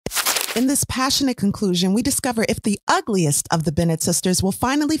In this passionate conclusion, we discover if the ugliest of the Bennet sisters will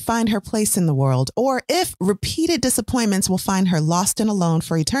finally find her place in the world, or if repeated disappointments will find her lost and alone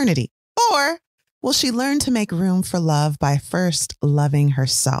for eternity. Or will she learn to make room for love by first loving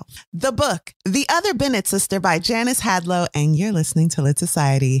herself? The book, The Other Bennet Sister by Janice Hadlow, and you're listening to Lit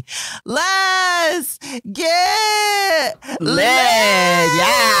Society. Let's get lit!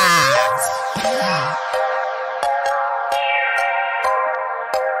 Yeah!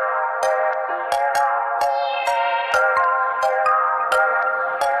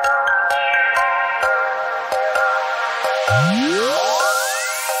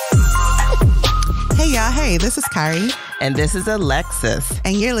 Hey, this is Kari. And this is Alexis.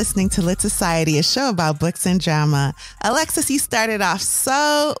 And you're listening to Lit Society, a show about books and drama. Alexis, you started off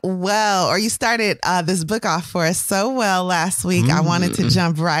so well, or you started this book off for us so well last week. I wanted to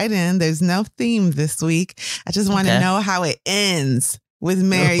jump right in. There's no theme this week. I just want to know how it ends with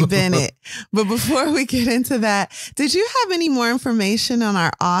Mary Bennet. But before we get into that, did you have any more information on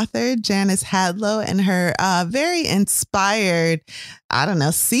our author, Janice Hadlow, and her very inspired,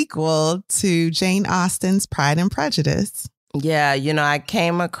 sequel to Jane Austen's Pride and Prejudice? Yeah, I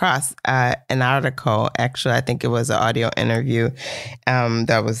came across an article. Actually, I think it was an audio interview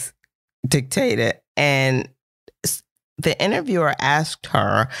that was dictated. And the interviewer asked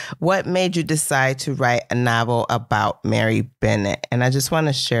her, what made you decide to write a novel about Mary Bennet? And I just want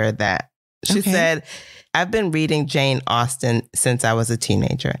to share that. She said, I've been reading Jane Austen since I was a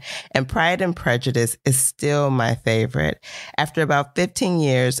teenager, and Pride and Prejudice is still my favorite. After about 15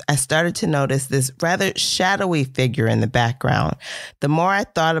 years, I started to notice this rather shadowy figure in the background. The more I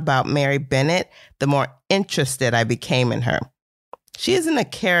thought about Mary Bennet, the more interested I became in her. She isn't a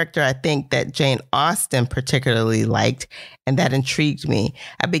character I think that Jane Austen particularly liked, and that intrigued me.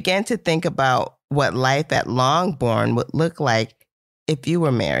 I began to think about what life at Longbourn would look like if you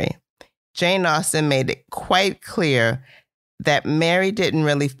were Mary. Jane Austen made it quite clear that Mary didn't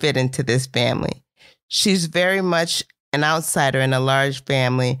really fit into this family. She's very much an outsider in a large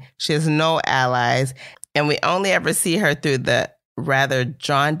family. She has no allies, and we only ever see her through the rather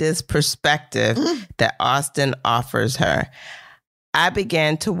jaundiced perspective that Austen offers her. I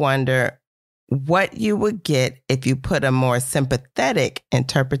began to wonder what you would get if you put a more sympathetic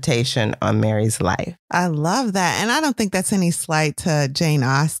interpretation on Mary's life. I love that. And I don't think that's any slight to Jane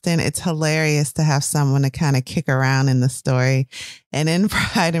Austen. It's hilarious to have someone to kind of kick around in the story. And in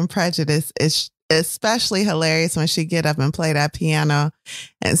Pride and Prejudice, it's especially hilarious when she get up and play that piano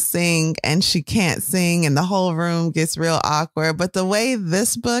and sing, and she can't sing and the whole room gets real awkward. But the way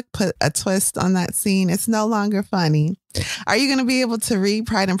this book put a twist on that scene, it's no longer funny. Are you going to be able to read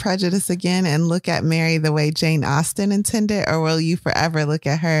Pride and Prejudice again and look at Mary the way Jane Austen intended, or will you forever look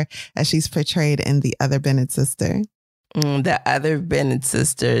at her as she's portrayed in The Other Bennet Sister? The Other Bennet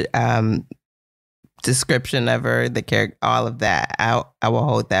Sister, description of her, the character, all of that, I will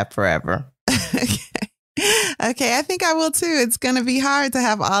hold that forever. Okay, I think I will too. It's going to be hard to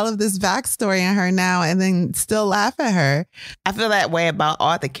have all of this backstory in her now and then still laugh at her. I feel that way about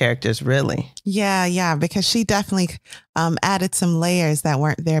all the characters, really. Yeah, because she definitely added some layers that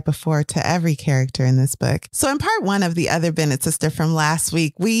weren't there before to every character in this book. So in part one of The Other Bennet Sister from last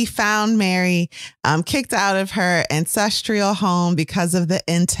week, we found Mary kicked out of her ancestral home because of the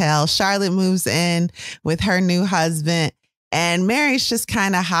intel. Charlotte moves in with her new husband. And Mary's just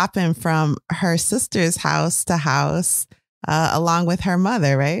kind of hopping from her sister's house to house, along with her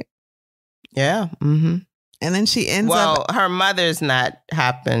mother, right? Yeah. Mm-hmm. And then she ends up... Well, her mother's not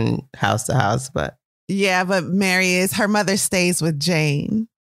hopping house to house, but... Yeah, but Mary is. Her mother stays with Jane.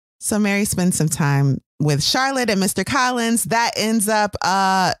 So Mary spends some time with Charlotte and Mr. Collins. That ends up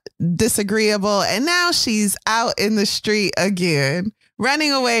disagreeable. And now she's out in the street again,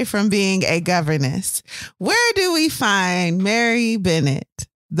 running away from being a governess. Where do we find Mary Bennet,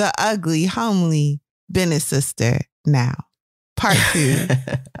 the ugly, homely Bennet sister now? Part 2.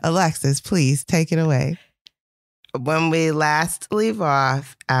 Alexis, please take it away. When we last leave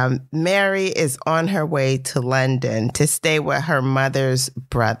off, Mary is on her way to London to stay with her mother's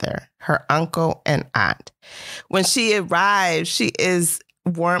brother, her uncle and aunt. When she arrives, she is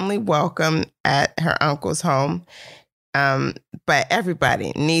warmly welcomed at her uncle's home. But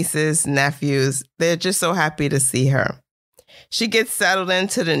everybody, nieces, nephews, they're just so happy to see her. She gets settled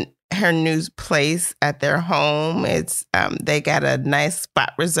into her new place at their home. It's they got a nice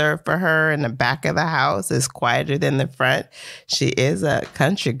spot reserved for her in the back of the house. It's quieter than the front. She is a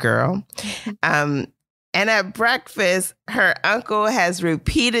country girl. And at breakfast, her uncle has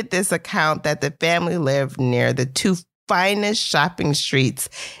repeated this account that the family lived near the 2 finest shopping streets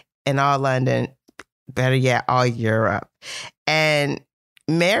in all London, better yet, all Europe. And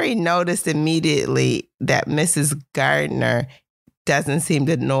Mary noticed immediately that Mrs. Gardner doesn't seem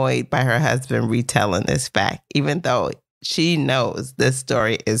annoyed by her husband retelling this fact, even though she knows this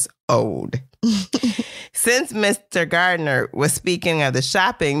story is old. Since Mr. Gardner was speaking of the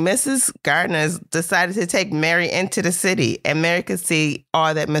shopping, Mrs. Gardner decided to take Mary into the city, and Mary could see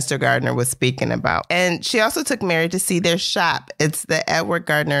all that Mr. Gardner was speaking about. And she also took Mary to see their shop. It's the Edward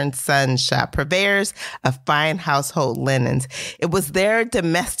Gardner and Sons shop, purveyors of fine household linens. It was their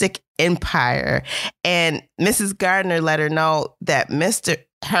domestic empire, and Mrs. Gardner let her know that Mrs.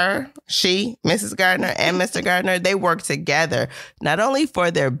 Gardner and Mr. Gardner, they work together, not only for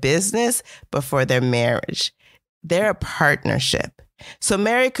their business, but for their marriage. They're a partnership. So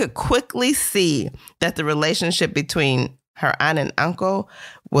Mary could quickly see that the relationship between her aunt and uncle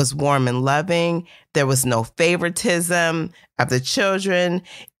was warm and loving. There was no favoritism of the children.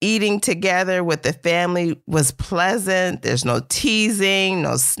 Eating together with the family was pleasant. There's no teasing,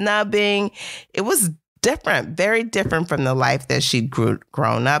 no snubbing. It was different, very different from the life that she'd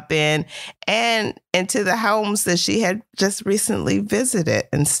grown up in and into the homes that she had just recently visited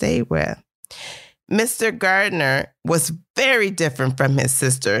and stayed with. Mr. Gardner was very different from his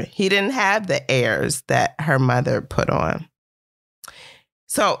sister. He didn't have the airs that her mother put on.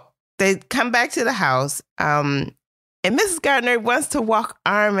 So they come back to the house, and Mrs. Gardner wants to walk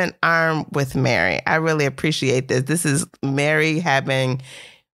arm in arm with Mary. I really appreciate this. This is Mary having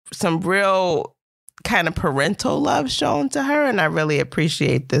some real kind of parental love shown to her, and I really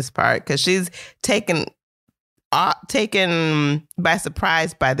appreciate this part because she's taken by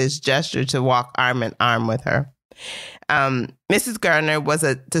surprise by this gesture to walk arm in arm with her. Mrs. Gardner was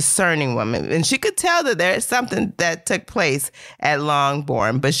a discerning woman, and she could tell that there's something that took place at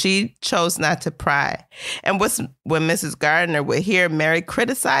Longbourn, but she chose not to pry. And when Mrs. Gardner would hear Mary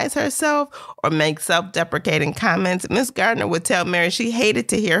criticize herself or make self-deprecating comments, Miss Gardner would tell Mary she hated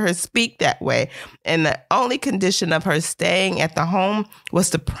to hear her speak that way, and the only condition of her staying at the home was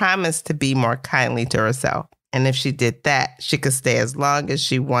to promise to be more kindly to herself. And if she did that, she could stay as long as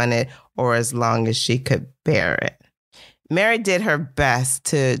she wanted or as long as she could bear it. Mary did her best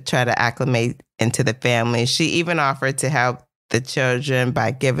to try to acclimate into the family. She even offered to help the children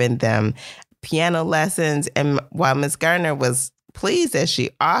by giving them piano lessons. And while Miss Gardner was pleased that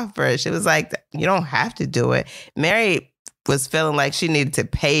she offered, she was like, you don't have to do it. Mary was feeling like she needed to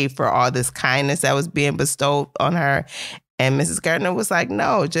pay for all this kindness that was being bestowed on her. And Mrs. Gardner was like,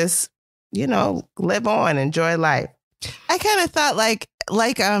 no, just, live on, enjoy life. I kind of thought like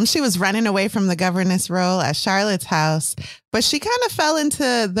she was running away from the governess role at Charlotte's house, but she kind of fell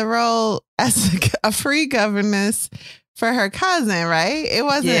into the role as a free governess for her cousin, right? It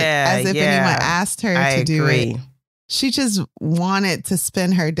wasn't as if anyone asked her to do it. She just wanted to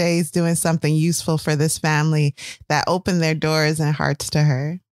spend her days doing something useful for this family that opened their doors and hearts to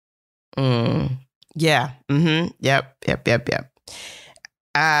her. Yeah. Mm-hmm. Yep.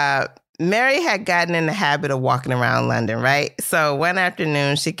 Mary had gotten in the habit of walking around London, right? So one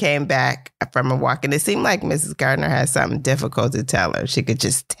afternoon, she came back from a walk, and it seemed like Mrs. Gardner had something difficult to tell her. She could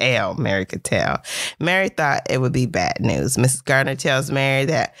just tell. Mary could tell. Mary thought it would be bad news. Mrs. Gardner tells Mary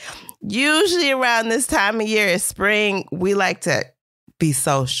that usually around this time of year, it's spring, we like to be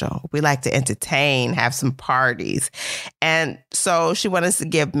social. We like to entertain, have some parties. And so she wanted to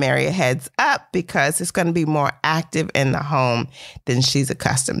give Mary a heads up because it's going to be more active in the home than she's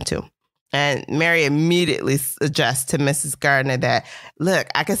accustomed to. And Mary immediately suggests to Mrs. Gardner that, look,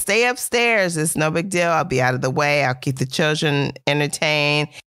 I can stay upstairs. It's no big deal. I'll be out of the way. I'll keep the children entertained.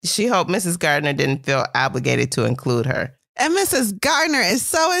 She hoped Mrs. Gardner didn't feel obligated to include her. And Mrs. Gardner is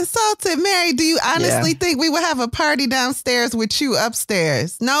so insulted. Mary, do you honestly think we would have a party downstairs with you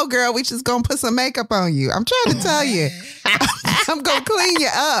upstairs? No, girl, we just gonna put some makeup on you. I'm trying to tell you. I'm gonna clean you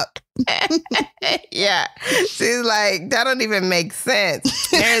up. Yeah. She's like, that don't even make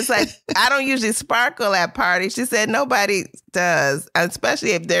sense. Mary's like, I don't usually sparkle at parties. She said, nobody does,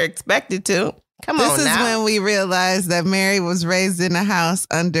 especially if they're expected to. Come on now. This is when we realized that Mary was raised in a house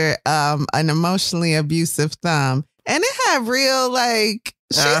under an emotionally abusive thumb. And it had real, she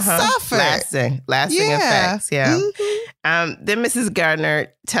suffered. Lasting effects, yeah. Mm-hmm. Then Mrs. Gardner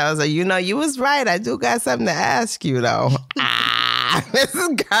tells her, you was right. I do got something to ask you, though.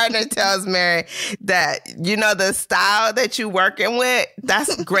 Mrs. Gardner tells Mary that, the style that you working with,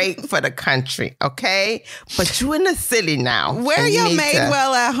 that's great for the country, okay? But you in the city now. Wear your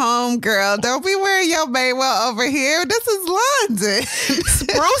Madewell at home, girl. Don't be wearing your Madewell over here. This is London.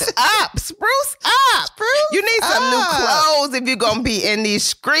 Spruce up. You need some new clothes if you're going to be in these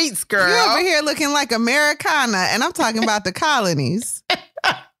streets, girl. You're over here looking like Americana, and I'm talking about the colonies.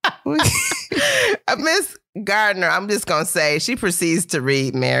 Miss Gardner, I'm just going to say, she proceeds to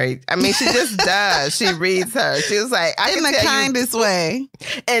read Mary. I mean, she just does. She reads her. She was like, in the kindest way.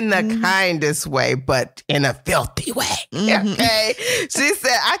 In the kindest way, but in a filthy way. Okay? She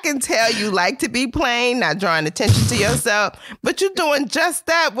said, I can tell you like to be plain, not drawing attention to yourself, but you're doing just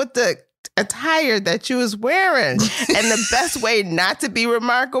that with the attire that you was wearing. And the best way not to be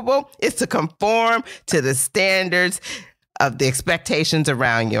remarkable is to conform to the standards of the expectations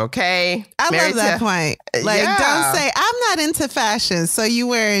around you, okay? I love that point. Like, don't say, I'm not into fashion, so you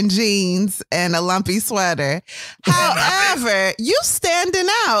wearing jeans and a lumpy sweater. However, you standing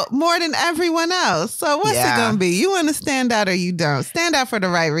out more than everyone else. So what's it going to be? You want to stand out or you don't? Stand out for the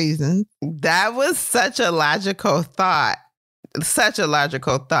right reason. That was such a logical thought. Such a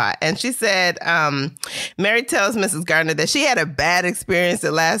logical thought. And she said, Mary tells Mrs. Gardner that she had a bad experience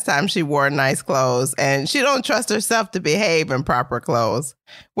the last time she wore nice clothes and she don't trust herself to behave in proper clothes.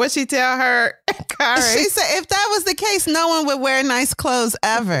 What'd she tell her, Kari? She said if that was the case, no one would wear nice clothes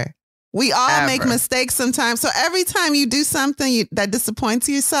ever. We all make mistakes sometimes. So every time you do something that disappoints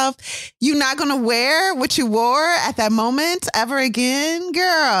yourself, you're not going to wear what you wore at that moment ever again.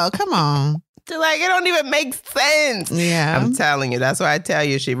 Girl, come on. Like, it don't even make sense. Yeah. I'm telling you. That's why I tell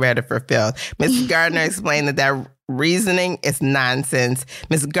you she read it for Phil. Mrs. Gardner explained that reasoning is nonsense.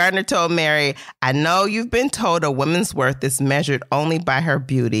 Mrs. Gardner told Mary, I know you've been told a woman's worth is measured only by her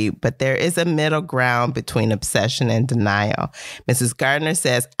beauty, but there is a middle ground between obsession and denial. Mrs. Gardner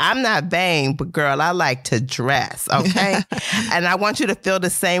says, I'm not vain, but girl, I like to dress, okay? And I want you to feel the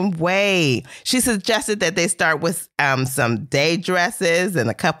same way. She suggested that they start with some day dresses and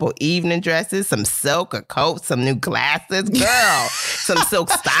a couple evening dresses, some silk, a coat, some new glasses. Girl, some silk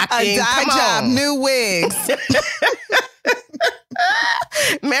stockings. A dye job, new wigs.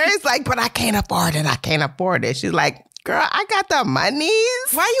 Mary's like, but I can't afford it. I can't afford it. She's like, girl, I got the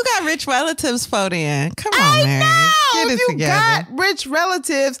monies. Why you got rich relatives voting? Come on, Mary. I know. Get it if you together. got rich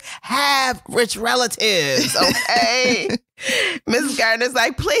relatives, have rich relatives, okay? Mrs. Gardner's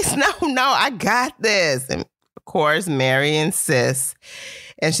like, please, no, I got this. And of course, Mary insists.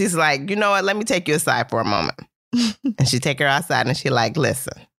 And she's like, you know what? Let me take you aside for a moment. And she take her outside and she like,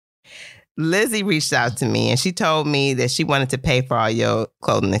 listen. Lizzie reached out to me and she told me that she wanted to pay for all your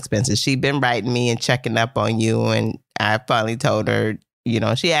clothing expenses. She'd been writing me and checking up on you. And I finally told her, you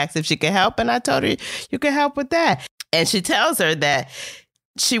know, she asked if she could help. And I told her, you can help with that. And she tells her that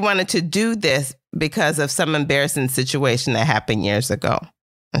she wanted to do this because of some embarrassing situation that happened years ago.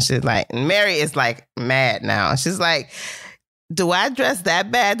 And she's like, and Mary is like mad now. She's like, do I dress that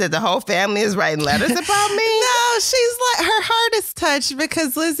bad that the whole family is writing letters about me? No, she's like, her heart is touched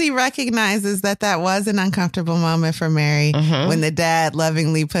because Lizzie recognizes that was an uncomfortable moment for Mary when the dad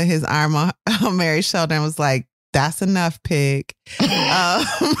lovingly put his arm on Mary's shoulder and was like, that's enough, pig. And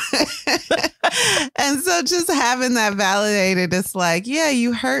so just having that validated, it's like, yeah,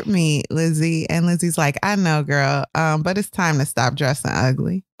 you hurt me, Lizzie. And Lizzie's like, I know, girl, but it's time to stop dressing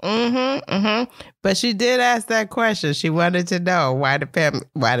ugly. But she did ask that question. She wanted to know why the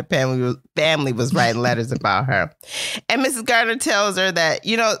family was writing letters about her. And Mrs. Gardner tells her that,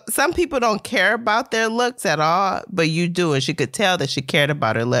 you know, some people don't care about their looks at all, but you do. And she could tell that she cared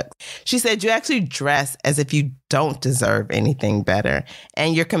about her looks. She said, you actually dress as if you don't deserve anything better.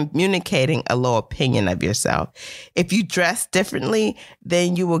 And you're communicating a low opinion of yourself. If you dress differently,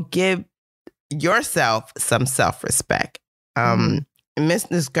 then you will give yourself some self-respect.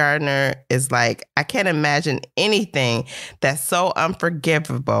 Mrs. Gardner is like, I can't imagine anything that's so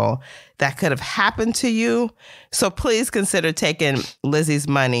unforgivable that could have happened to you. So please consider taking Lizzie's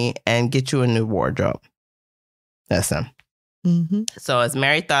money and get you a new wardrobe. Listen. So as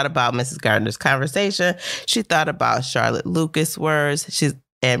Mary thought about Mrs. Gardner's conversation, she thought about Charlotte Lucas' words.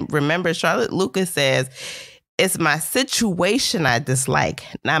 And remember, Charlotte Lucas says, it's my situation I dislike,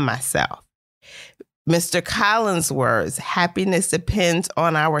 not myself. Mr. Collins' words, happiness depends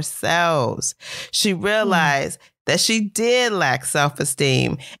on ourselves. She realized that she did lack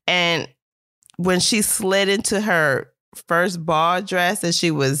self-esteem. And when she slid into her first ball dress and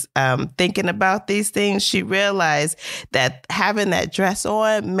she was thinking about these things, she realized that having that dress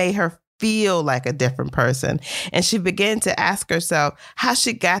on made her feel like a different person. And she began to ask herself how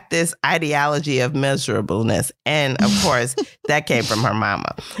she got this ideology of miserableness. And of course, that came from her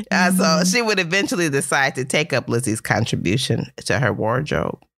mama. So she would eventually decide to take up Lizzie's contribution to her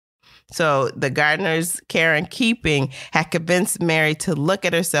wardrobe. So the Gardner's care and keeping had convinced Mary to look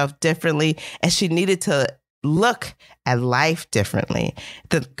at herself differently, and she needed to look at life differently.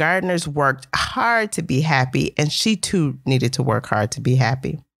 The Gardners worked hard to be happy, and she too needed to work hard to be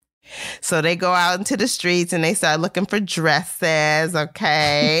happy. So they go out into the streets and they start looking for dresses,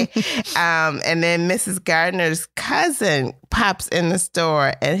 okay? And then Mrs. Gardner's cousin pops in the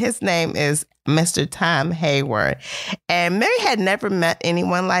store, and his name is Mr. Tom Hayward. And Mary had never met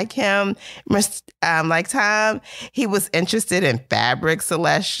anyone like him, like Tom. He was interested in fabric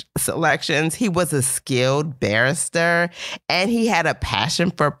selections. He was a skilled barrister, and he had a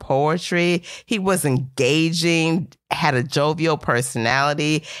passion for poetry. He was engaging, had a jovial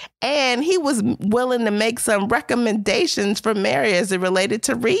personality, and he was willing to make some recommendations for Mary as it related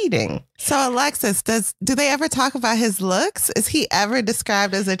to reading. So Alexis, do they ever talk about his looks? Is he ever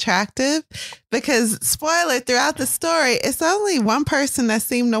described as attractive? Because, spoiler, throughout the story, it's only one person that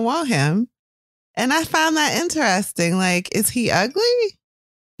seemed to want him. And I found that interesting. Like, is he ugly?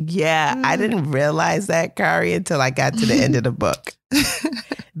 Yeah, I didn't realize that, Kari, until I got to the end of the book.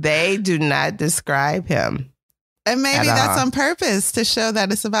 They do not describe him. And maybe that's on purpose to show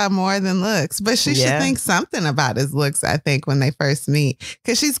that it's about more than looks. But she should think something about his looks, I think, when they first meet.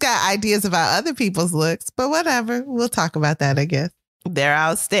 Because she's got ideas about other people's looks. But whatever. We'll talk about that, I guess. They're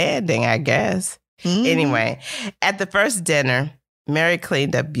outstanding, I guess. Mm-hmm. Anyway, at the first dinner, Mary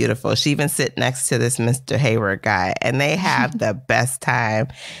cleaned up beautiful. She even sit next to this Mr. Hayward guy, and they have the best time.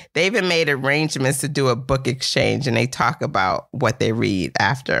 They even made arrangements to do a book exchange, and they talk about what they read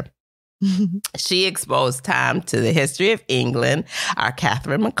after. She exposed Tom to the history of England, our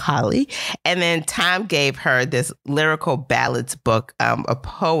Catherine Macaulay, and then Tom gave her this lyrical ballads book, a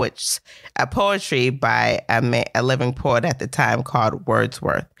poetry by a living poet at the time called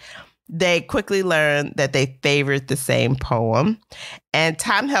Wordsworth. They quickly learned that they favored the same poem, and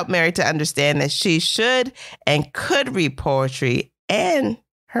Tom helped Mary to understand that she should and could read poetry and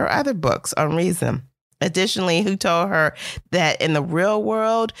her other books on reason. Additionally, he told her that in the real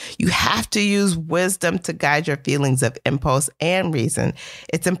world, you have to use wisdom to guide your feelings of impulse and reason.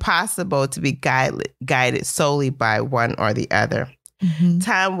 It's impossible to be guided solely by one or the other. Mm-hmm.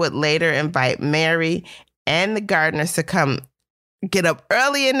 Tom would later invite Mary and the Gardners to come get up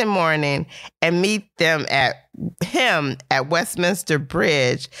early in the morning and meet him at Westminster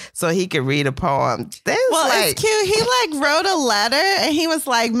Bridge so he could read a poem. It's cute. He wrote a letter and he was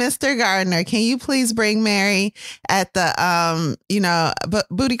like, Mr. Gardner, can you please bring Mary at the,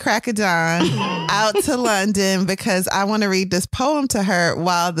 booty crack of dawn out to London because I want to read this poem to her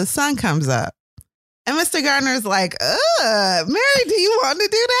while the sun comes up. And Mr. Gardner's like, Mary, do you want to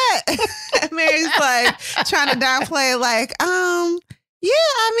do that? And Mary's like trying to downplay it,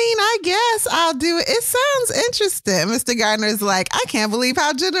 I guess I'll do it. It sounds interesting. Mr. Gardner's like, I can't believe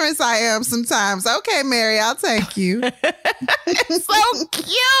how generous I am sometimes. Okay, Mary, I'll take you. It's so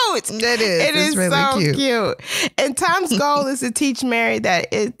cute. It is. It's really so cute. And Tom's goal is to teach Mary that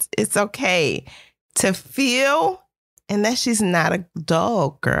it's okay to feel and that she's not a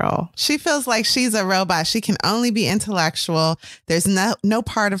dull girl. She feels like she's a robot. She can only be intellectual. There's no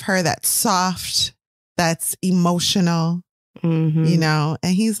part of her that's soft, that's emotional, and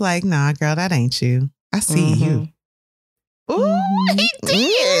he's like, nah, girl, that ain't you. I see you. Ooh, he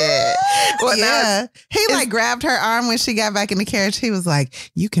did. Well, yeah. He grabbed her arm when she got back in the carriage. He was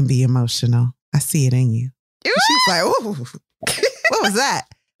like, you can be emotional. I see it in you. And she's like, ooh, what was that?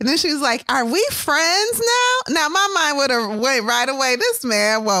 And then she was like, are we friends now? Now, my mind would have went right away. This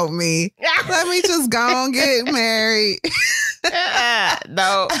man want me. Let me just go and get married.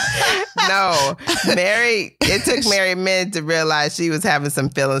 No. Mary, it took Mary a minute to realize she was having some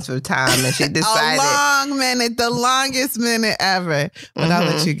feelings for Tom, and she decided. A long minute, the longest minute ever. But I'll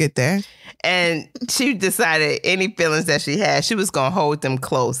let you get there. And she decided any feelings that she had, she was going to hold them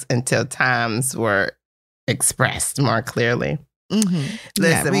close until times were expressed more clearly. Mm-hmm.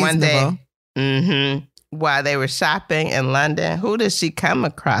 Listen, one day, while they were shopping in London, who did she come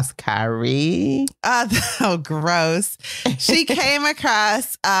across, Kyrie? Oh, gross. She came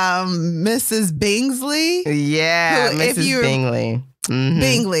across Mrs. Bingsley. Yeah, Mrs. Bingley. Mm-hmm.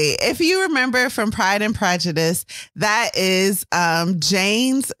 Bingley. If you remember from Pride and Prejudice, that is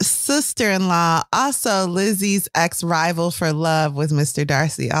Jane's sister-in-law, also Lizzie's ex-rival for love with Mr.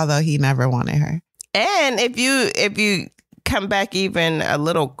 Darcy, although he never wanted her. And if you come back even a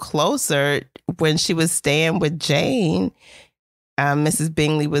little closer, when she was staying with Jane, Mrs.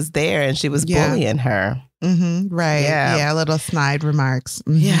 Bingley was there and she was bullying her. Mm-hmm, right. Yeah, little snide remarks.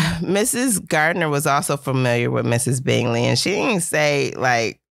 Mm-hmm. Yeah. Mrs. Gardner was also familiar with Mrs. Bingley, and she didn't say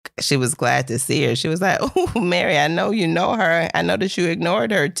she was glad to see her. She was like, oh, Mary, I know you know her. I know that you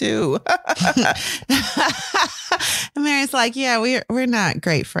ignored her too. And Mary's like, yeah, we're not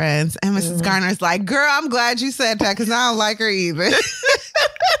great friends. And Mrs. Gardner's like, girl, I'm glad you said that because I don't like her either.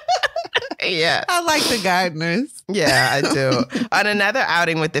 Yeah. I like the Gardners. Yeah, I do. On another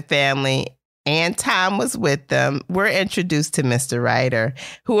outing with the family, and Tom was with them, we're introduced to Mr. Ryder,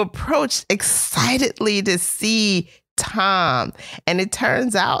 who approached excitedly to see Tom. And it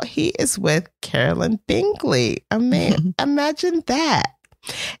turns out he is with Carolyn Bingley. Imagine that.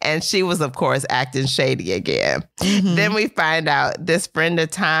 And she was, of course, acting shady again. Then we find out this friend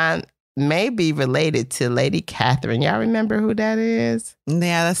of Tom may be related to Lady Catherine. Y'all remember who that is?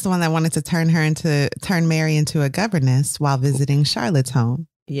 Yeah, that's the one that wanted to turn Mary into a governess while visiting Charlotte's home.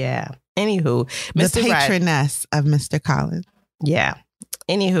 Yeah. Anywho, the patroness of Mr. Collins. Yeah.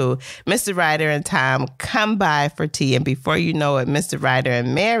 Anywho, Mr. Ryder and Tom come by for tea, and before you know it, Mr. Ryder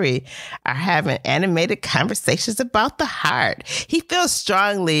and Mary are having animated conversations about the heart. He feels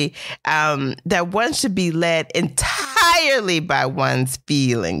strongly that one should be led entirely by one's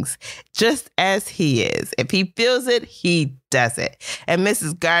feelings, just as he is. If he feels it, he does it. And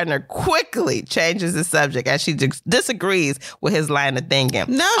Mrs. Gardner quickly changes the subject as she disagrees with his line of thinking.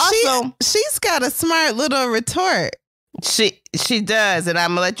 No, also, she's got a smart little retort. She does, and I'm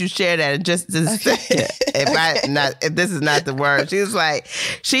gonna let you share that in just a second. If this is not the word, she's like,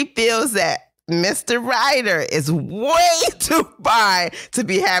 she feels that Mr. Ryder is way too fine to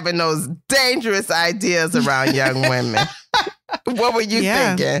be having those dangerous ideas around young women. What were you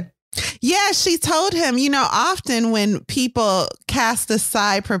thinking? Yeah, she told him, often when people cast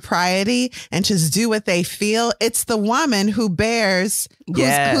aside propriety and just do what they feel, it's the woman who bears,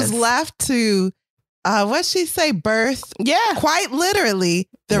 who's left to what'd she say? Birth? Yeah. Quite literally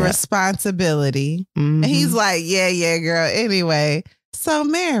the responsibility. And he's like, yeah, girl. Anyway, so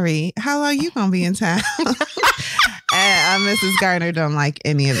Mary, how long you gonna be in town? And Mrs. Gardner don't like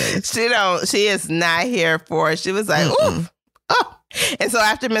any of this. She is not here for it. She was like, ooh. Oh. And so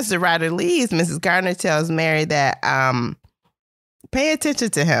after Mr. Ryder leaves, Mrs. Gardner tells Mary that pay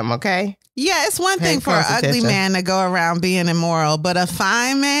attention to him, okay? Yeah, it's one thing for an ugly man to go around being immoral, but a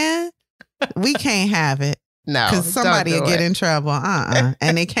fine man, we can't have it. No, because somebody will get in trouble.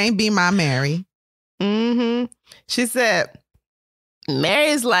 And it can't be my Mary. She said,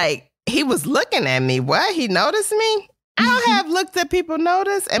 Mary's like, he was looking at me. What? He noticed me? I don't have looks that people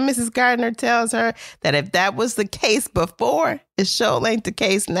notice. And Mrs. Gardner tells her that if that was the case before, it sure ain't the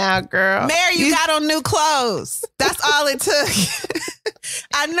case now, girl. Mary, you got on new clothes. That's all it took.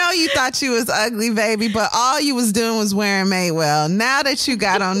 I know you thought you was ugly, baby, but all you was doing was wearing Maywell. Now that you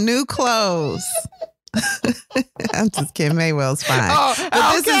got on new clothes. I'm just kidding. Maywell's fine.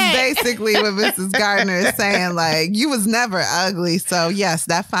 But this is basically what Mrs. Gardner is saying. Like, you was never ugly. So yes,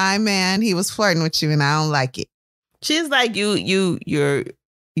 that fine man, he was flirting with you and I don't like it. She's like, you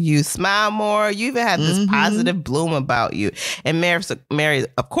smile more. You even have this positive bloom about you. And Mary,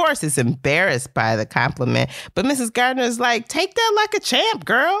 of course, is embarrassed by the compliment. But Mrs. Gardner is like, take that like a champ,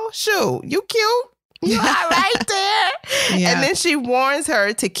 girl. Shoot, you cute. You all right there. Yeah. And then she warns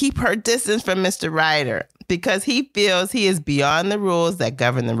her to keep her distance from Mr. Ryder because he feels he is beyond the rules that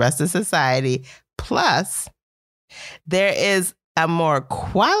govern the rest of society. Plus, there is a more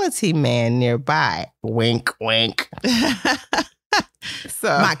quality man nearby. Wink, wink. So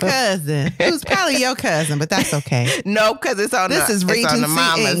my cousin, who's probably your cousin, but that's okay. No, because it's on the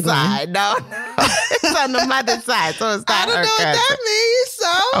mama's England. side. No, it's on the mother's side, so it's not her cousin. I don't know what that means.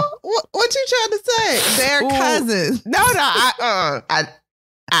 So, what you trying to say? They're cousins. No, I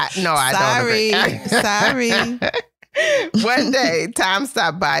don't. Sorry. One day, Tom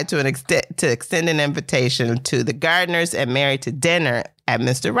stopped by to extend an invitation to the Gardners and Mary to dinner at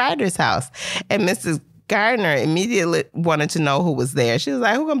Mr. Ryder's house, and Mrs. Gardner immediately wanted to know who was there. She was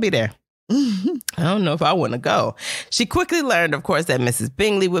like, who's going to be there? I don't know if I want to go. She quickly learned, of course, that Mrs.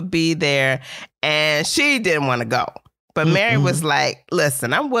 Bingley would be there, and she didn't want to go. But Mary was like,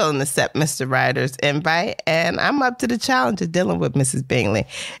 listen, I'm willing to accept Mr. Ryder's invite, and I'm up to the challenge of dealing with Mrs. Bingley.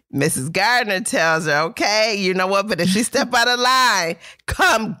 Mrs. Gardner tells her, okay, you know what? But if she step out of line,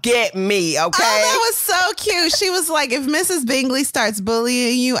 come get me, okay? Oh, that was so cute. She was like, if Mrs. Bingley starts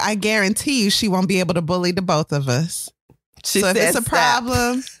bullying you, I guarantee you she won't be able to bully the both of us. So if it's a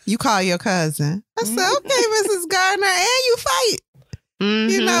problem, you call your cousin. I said, okay, Mrs. Gardner, and you fight.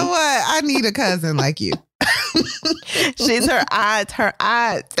 You know what? I need a cousin like you. She's her aunt.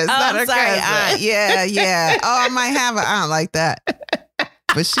 It's not her cousin. Aunt. Yeah. Oh, I might have an aunt like that.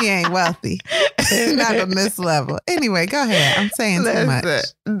 But she ain't wealthy. Not on this level. Anyway, go ahead. I'm saying too much.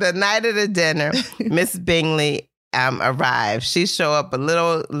 The night of the dinner, Miss Bingley arrived. She showed up a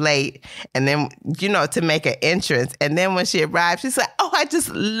little late and then, to make an entrance. And then when she arrived, she's like, oh, I just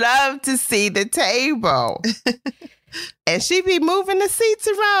love to see the table. And she be moving the seats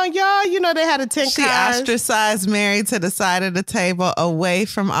around, y'all. You know, they had a 10 She cars. ostracized Mary to the side of the table away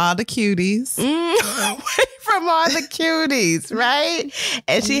from all the cuties. Away from all the cuties, right?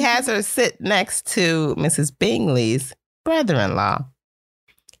 And she has her sit next to Mrs. Bingley's brother-in-law.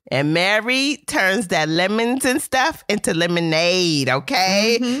 And Mary turns that lemons and stuff into lemonade,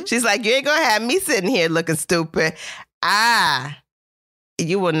 okay? Mm-hmm. She's like, you ain't gonna have me sitting here looking stupid.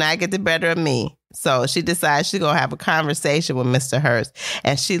 You will not get the better of me. So she decides she's going to have a conversation with Mr. Hurst,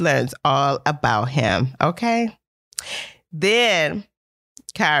 and she learns all about him, okay? Then,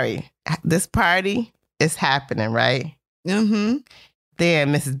 Kari, this party is happening, right? Mm-hmm.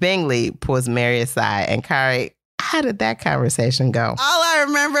 Then Mrs. Bingley pulls Mary aside, and Kari, how did that conversation go? All I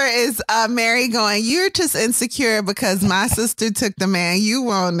remember is Mary going, you're just insecure because my sister took the man you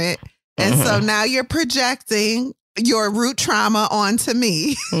wanted. And so now you're projecting your root trauma onto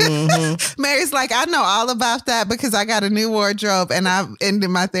me. Mm-hmm. Mary's like, I know all about that because I got a new wardrobe and I've ended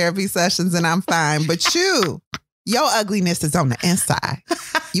my therapy sessions and I'm fine. But your ugliness is on the inside.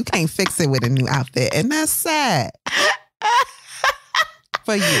 You can't fix it with a new outfit. And that's sad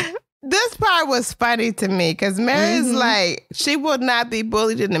for you. This part was funny to me because Mary's like, she will not be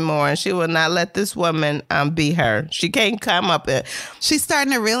bullied anymore and she will not let this woman be her. She can't come up and... She's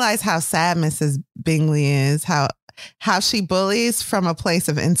starting to realize how sad Mrs. Bingley is, how she bullies from a place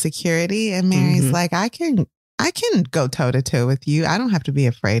of insecurity. And Mary's like, I can go toe to toe with you. I don't have to be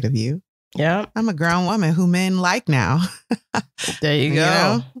afraid of you. Yeah. I'm a grown woman who men like now. There you go.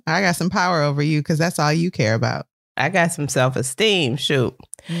 Know? I got some power over you because that's all you care about. I got some self-esteem, shoot.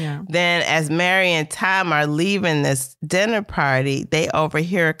 Yeah. Then as Mary and Tom are leaving this dinner party, they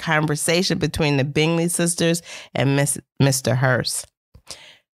overhear a conversation between the Bingley sisters and Mr. Hurst.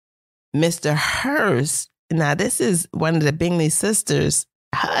 Mr. Hurst, now this is one of the Bingley sisters'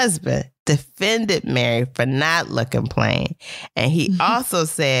 husband, defended Mary for not looking plain. And he also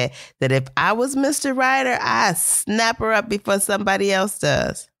said that if I was Mr. Ryder, I'd snap her up before somebody else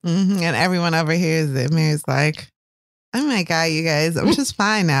does. And everyone overhears it. Mary's like, oh my God, you guys, I'm just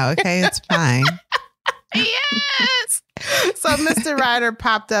fine now. Okay, it's fine. Yes. So Mr. Ryder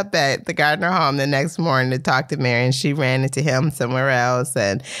popped up at the Gardner home the next morning to talk to Mary, and she ran into him somewhere else.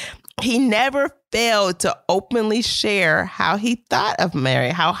 And he never failed to openly share how he thought of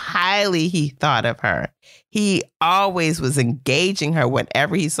Mary, how highly he thought of her. He always was engaging her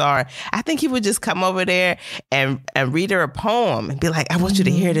whenever he saw her. I think he would just come over there and read her a poem and be like, I want you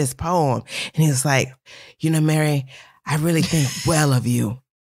to hear this poem. And he was like, you know, Mary, I really think well of you.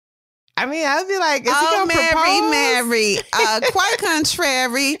 I mean, I'd be like, is he gonna Mary, quite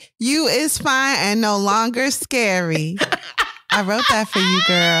contrary, you is fine and no longer scary. I wrote that for you,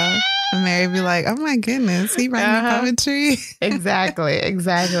 girl. And Mary be like, oh my goodness, he writing poetry.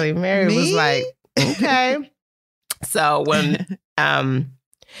 Exactly. Mary was like, okay. So when,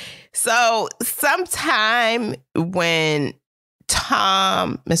 so sometime when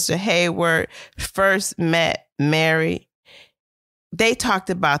Tom, Mr. Hayward, first met Mary, they talked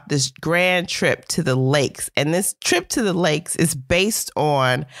about this grand trip to the lakes. And this trip to the lakes is based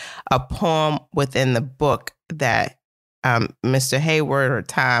on a poem within the book that Mr. Hayward or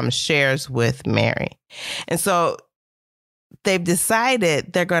Tom shares with Mary. And so they've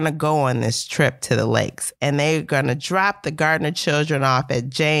decided they're going to go on this trip to the lakes, and they're going to drop the Gardner children off at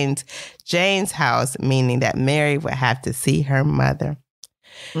Jane's house, meaning that Mary would have to see her mother.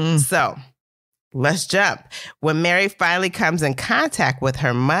 So let's jump. When Mary finally comes in contact with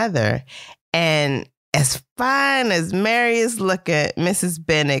her mother, and as fine as Mary is looking, Mrs.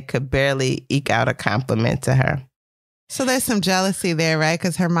 Bennet could barely eke out a compliment to her. So there's some jealousy there, right?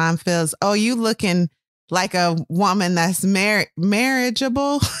 Because her mom feels, oh, you looking like a woman that's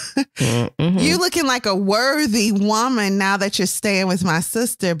marriageable. You looking like a worthy woman now that you're staying with my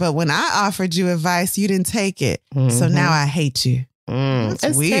sister. But when I offered you advice, you didn't take it. So now I hate you.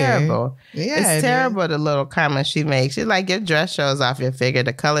 It's weird. Terrible. Yeah, it's terrible, the little comment she makes. She's like, your dress shows off your figure.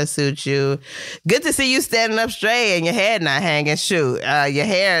 The color suits you. Good to see you standing up straight and your head not hanging. Shoot, your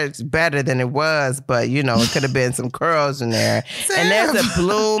hair is better than it was, but, you know, it could have been some curls in there. And there's a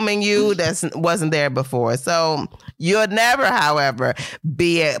bloom in you that wasn't there before. So you'll never, however,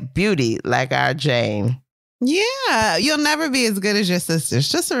 be a beauty like our Jane. Yeah, you'll never be as good as your sisters.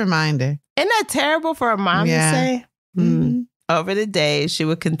 Just a reminder. Isn't that terrible for a mom to say? Over the days, she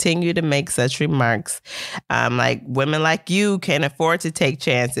would continue to make such remarks like, women like you can't afford to take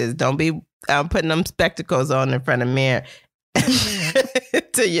chances. Don't be putting them spectacles on in front of mirror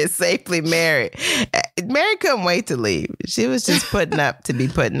till you're safely married. Mary couldn't wait to leave. She was just putting up to be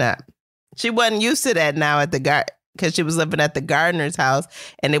putting up. She wasn't used to that now at the because she was living at the gardener's house,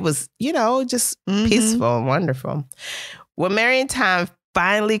 and it was, just peaceful and wonderful. When Mary and Tom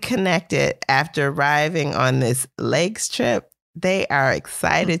finally connected after arriving on this lakes trip, they are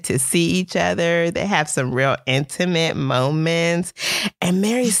excited to see each other. They have some real intimate moments. And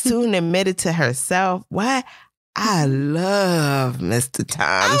Mary soon admitted to herself, "What? I love Mr. Tom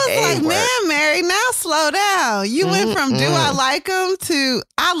I was Hayward." like, man, Mary, now slow down. You went from do I like him to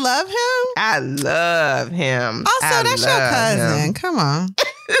I love him? I love him. Also, that's your cousin. Come on.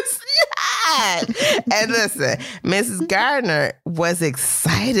 And listen, Mrs. Gardner was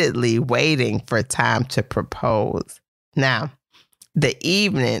excitedly waiting for Tom to propose. Now, that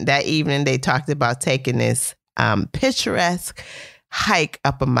evening, they talked about taking this picturesque hike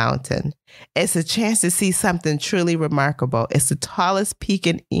up a mountain. It's a chance to see something truly remarkable. It's the tallest peak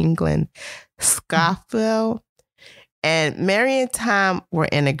in England, Scafell. And Mary and Tom were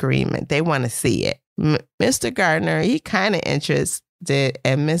in agreement. They want to see it. Mr. Gardner, he kind of interested,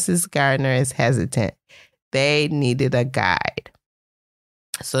 and Mrs. Gardner is hesitant. They needed a guide.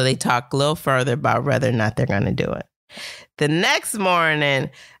 So they talked a little further about whether or not they're going to do it. The next morning,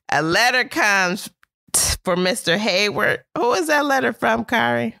 a letter comes for Mr. Hayward. Who is that letter from,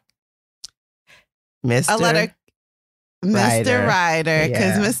 Kari? Mr. Ryder,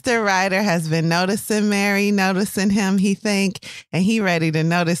 because Mr. Ryder has been noticing Mary, noticing him, he think, and he ready to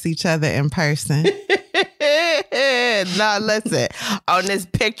notice each other in person. No, listen, on this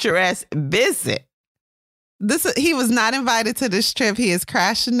picturesque visit. He was not invited to this trip. He is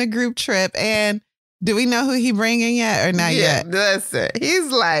crashing the group trip. And do we know who he bringing yet or not yet? Listen,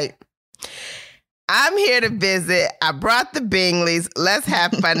 he's like, "I'm here to visit. I brought the Bingleys. Let's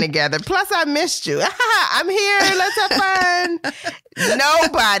have fun together. Plus, I missed you. I'm here. Let's have fun."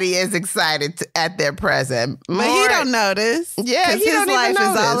 Nobody is excited at their present. But he don't notice. Yeah, his life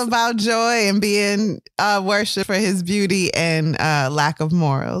is all about joy and being worship for his beauty and lack of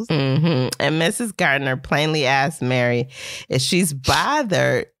morals. Mm-hmm. And Mrs. Gardner plainly asked Mary if she's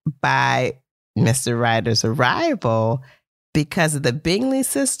bothered by Mr. Ryder's arrival because of the Bingley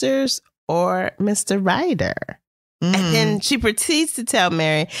sisters or Mr. Ryder. And then she proceeds to tell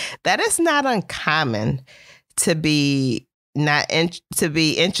Mary that it's not uncommon to be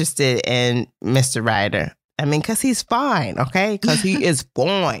interested in Mr. Ryder. I mean, because he's fine, okay? Because he is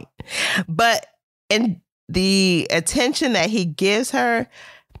fine. But in the attention that he gives her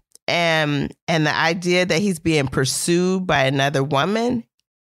and the idea that he's being pursued by another woman,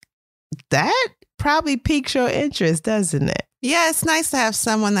 that probably piques your interest, doesn't it? Yeah, it's nice to have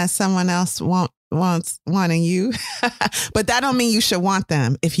someone that someone else wanting you. But that don't mean you should want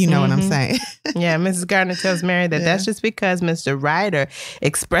them, if you know what I'm saying. Yeah, Mrs. Gardner tells Mary that that's just because Mr. Ryder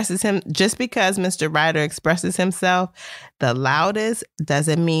expresses himself the loudest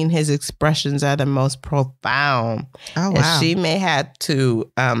doesn't mean his expressions are the most profound. Oh, wow. And she may have to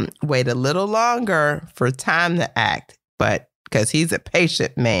wait a little longer for time to act, but because he's a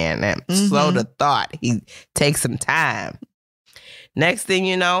patient man and slow to thought, he takes some time. Next thing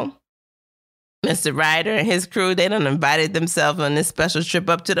you know, Mr. Ryder and his crew, they done invited themselves on this special trip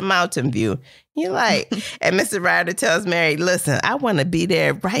up to the mountain view. You're like, and Mr. Ryder tells Mary, "Listen, I want to be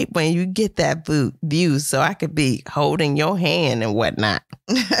there right when you get that view so I could be holding your hand and whatnot."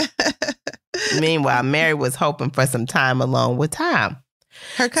 Meanwhile, Mary was hoping for some time alone with Tom,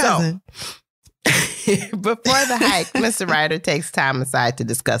 her cousin. Before the hike, Mr. Ryder takes Tom aside to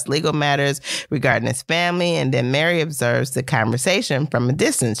discuss legal matters regarding his family, and then Mary observes the conversation from a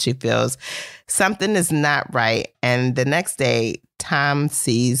distance. She feels something is not right, and the next day, Tom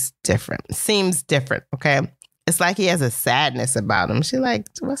seems different, okay? It's like he has a sadness about him. She's like,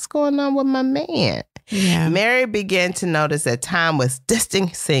 "What's going on with my man?" Yeah. Mary began to notice that Tom was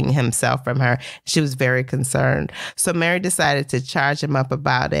distancing himself from her. She was very concerned. So Mary decided to charge him up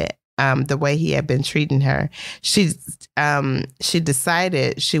about it. The way he had been treating her. She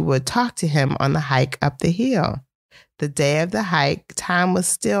decided she would talk to him on the hike up the hill. The day of the hike, Tom was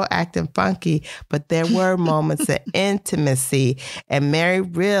still acting funky, but there were moments of intimacy, and Mary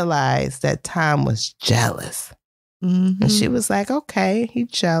realized that Tom was jealous. And she was like, "Okay, he's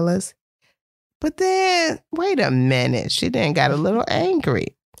jealous." But then, wait a minute, she then got a little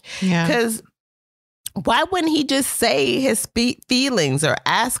angry. Yeah. Because why wouldn't he just say his feelings or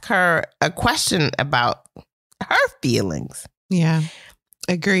ask her a question about her feelings? Yeah,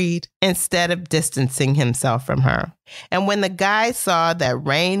 agreed. Instead of distancing himself from her. And when the guy saw that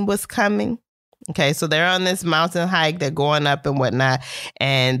rain was coming, okay, so they're on this mountain hike, they're going up and whatnot,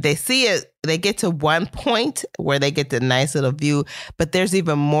 and they see it, they get to one point where they get the nice little view, but there's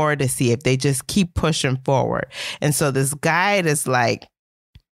even more to see if they just keep pushing forward. And so this guide is like,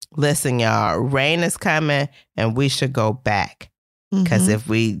 listen, y'all, rain is coming and we should go back. Because if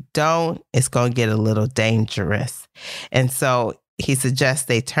we don't, it's going to get a little dangerous. And so he suggests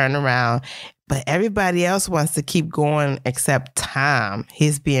they turn around, but everybody else wants to keep going except Tom.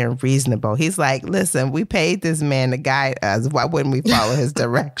 He's being reasonable. He's like, listen, we paid this man to guide us. Why wouldn't we follow his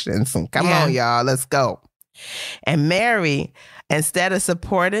directions? And come on, y'all, let's go. And Mary, instead of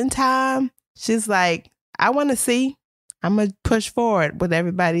supporting Tom, she's like, I want to see. I'm going to push forward with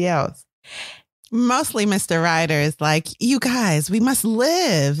everybody else. Mostly Mr. Ryder is like, you guys, we must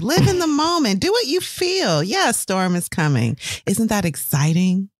live in the moment. Do what you feel. Yeah, a storm is coming. Isn't that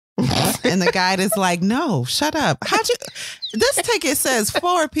exciting? And the guide is like, no, shut up. This ticket says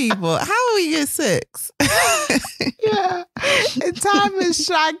 4 people. How will we get 6? Yeah. And Tom is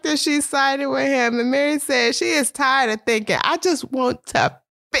shocked that she sided with him. And Mary says she is tired of thinking, I just want to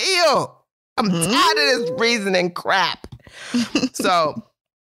feel. I'm tired of this reasoning crap. So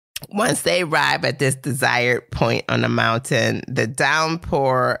once they arrive at this desired point on the mountain, the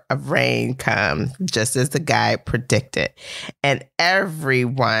downpour of rain comes, just as the guide predicted. And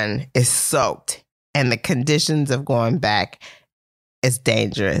everyone is soaked. And the conditions of going back is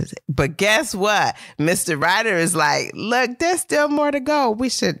dangerous. But guess what? Mr. Ryder is like, look, there's still more to go. We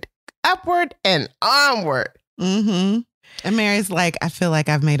should upward and onward. And Mary's like, I feel like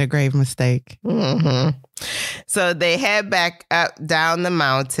I've made a grave mistake. So they head back up down the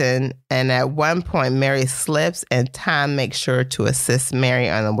mountain. And at one point, Mary slips and Tom makes sure to assist Mary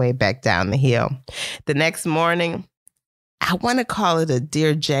on the way back down the hill. The next morning, I want to call it a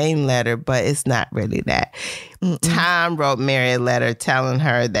Dear Jane letter, but it's not really that. Tom wrote Mary a letter telling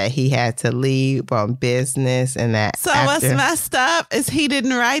her that he had to leave on business and that. So what's messed up is he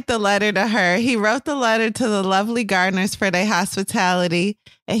didn't write the letter to her. He wrote the letter to the lovely Gardners for their hospitality.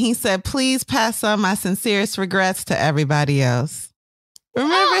 And he said, please pass on my sincerest regrets to everybody else.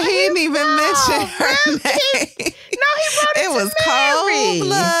 Remember, he didn't even mention her name. No, he wrote it was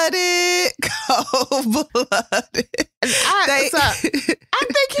cold-blooded. I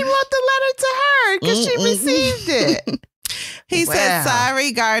think he wrote the letter to her because she received it. He said,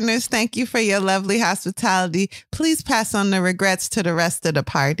 sorry, Gardners, thank you for your lovely hospitality. Please pass on the regrets to the rest of the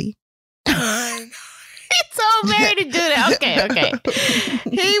party. He told Mary to do that. Okay.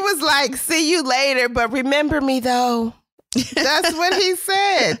 He was like, see you later, but remember me, though. That's what he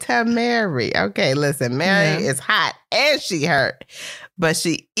said to Mary. Okay, listen, Mary is hot and she hurt, but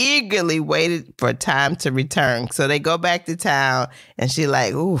she eagerly waited for Tom to return. So they go back to town and she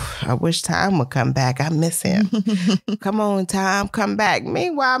like, ooh, I wish Tom would come back. I miss him. Come on, Tom, come back.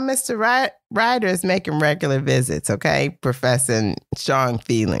 Meanwhile, Mr. Ryder is making regular visits, okay, professing strong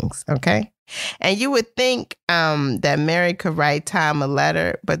feelings, okay? And you would think that Mary could write Tom a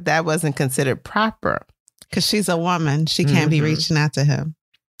letter, but that wasn't considered proper. Because she's a woman. She can't be reaching out to him.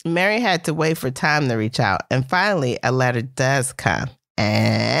 Mary had to wait for Tom to reach out. And finally, a letter does come.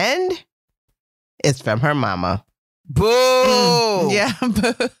 And it's from her mama. Boo! Yeah,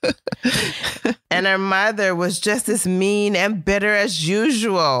 boo. And her mother was just as mean and bitter as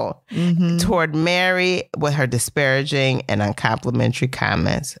usual toward Mary with her disparaging and uncomplimentary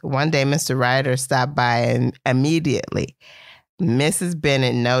comments. One day, Mr. Ryder stopped by and immediately Mrs.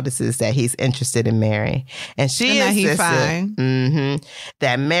 Bennet notices that he's interested in Mary. And she insisted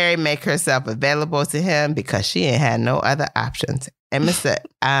that Mary make herself available to him because she ain't had no other options. And Mr.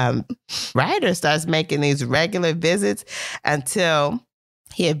 Ryder starts making these regular visits until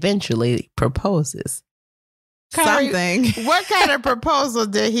he eventually proposes. Something. What kind of proposal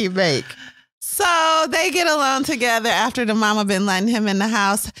did he make? So they get alone together after the mama been letting him in the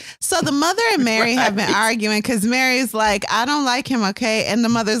house. So the mother and Mary have been arguing because Mary's like, I don't like him, okay? And the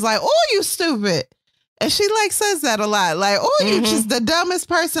mother's like, oh, you stupid. And she like says that a lot. Like, oh, you just the dumbest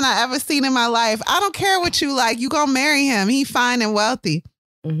person I ever seen in my life. I don't care what you like. You gonna marry him. He fine and wealthy.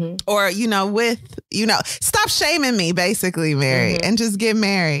 Or, stop shaming me, basically, Mary, and just get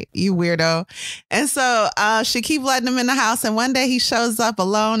married, you weirdo. And so she keep letting him in the house. And one day he shows up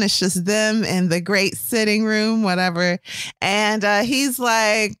alone. It's just them in the great sitting room, whatever. And he's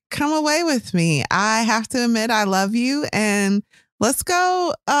like, come away with me. I have to admit, I love you. And let's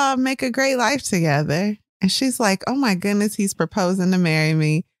go make a great life together. And she's like, oh, my goodness, he's proposing to marry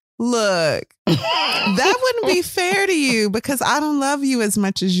me. Look, that wouldn't be fair to you because I don't love you as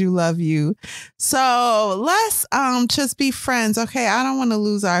much as you love you. So let's just be friends. OK, I don't want to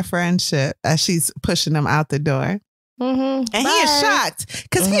lose our friendship as she's pushing him out the door. And he is shocked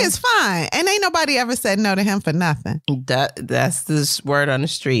because he is fine. And ain't nobody ever said no to him for nothing. That's the word on the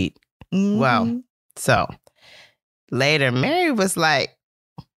street. Well, so later, Mary was like,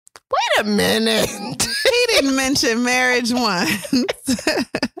 wait a minute. He didn't mention marriage once.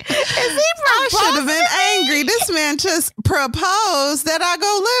 I should have been angry. This man just proposed that I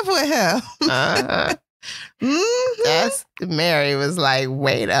go live with him. That's Mary was like,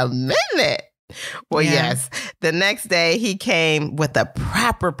 wait a minute. Well, yes. The next day he came with a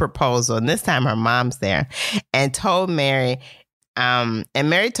proper proposal. And this time her mom's there and told Mary. And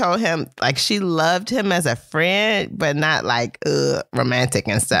Mary told him like she loved him as a friend, but not like romantic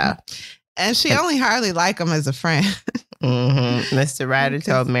and stuff. And she only hardly liked him as a friend. Mr. Ryder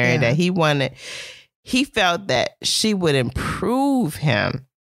told Mary that he felt that she would improve him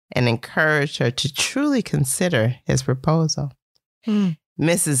and encouraged her to truly consider his proposal.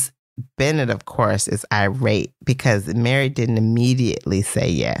 Mrs. Bennet, of course, is irate because Mary didn't immediately say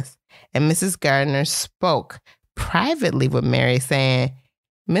yes. And Mrs. Gardner spoke privately with Mary saying,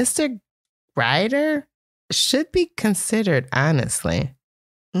 Mr. Ryder should be considered honestly.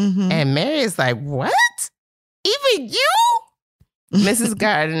 And Mary is like, what? Even you? Mrs.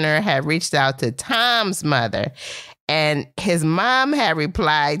 Gardner had reached out to Tom's mother, and his mom had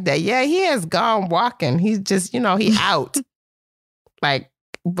replied that, yeah, he has gone walking. He's just, he out. But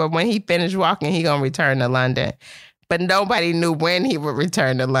when he finished walking, he gonna return to London. But nobody knew when he would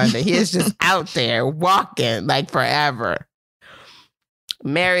return to London. He is just out there walking like forever.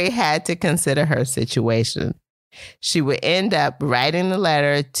 Mary had to consider her situation. She would end up writing the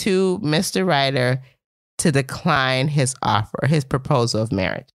letter to Mr. Ryder to decline his offer, his proposal of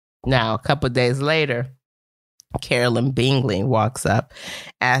marriage. Now, a couple of days later, Carolyn Bingley walks up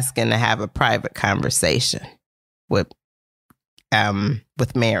asking to have a private conversation with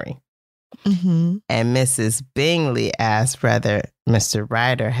Mary. And Mrs. Bingley asked whether Mr.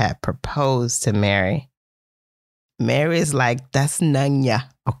 Ryder had proposed to Mary. Mary is like, that's none ya,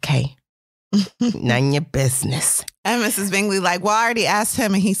 okay? None your business. And Mrs. Bingley like, well, I already asked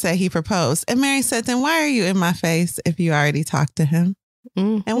him and he said he proposed. And Mary said, then why are you in my face if you already talked to him?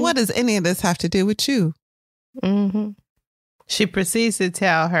 And what does any of this have to do with you? She proceeds to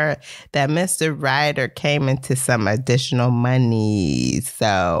tell her that Mr. Ryder came into some additional money.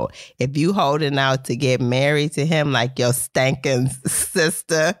 So if you holding out to get married to him like your stankin'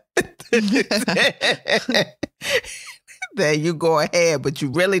 sister, then you go ahead, but you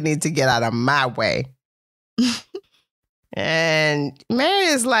really need to get out of my way. And Mary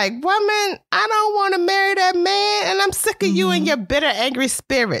is like, woman, I don't want to marry that man, and I'm sick of you and your bitter, angry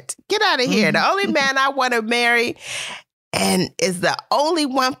spirit. Get out of here. The only man I want to marry and is the only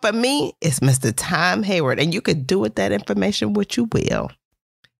one for me is Mr. Tom Hayward. And you could do with that information what you will.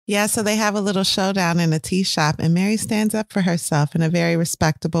 Yeah, so they have a little showdown in a tea shop, and Mary stands up for herself in a very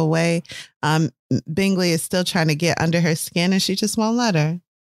respectable way. Bingley is still trying to get under her skin, and she just won't let her.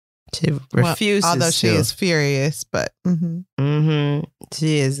 She refuses, although she is furious, but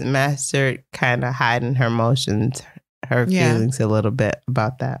she is mastered kind of hiding her emotions, her feelings a little bit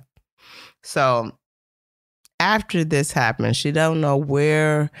about that. So after this happens, she don't know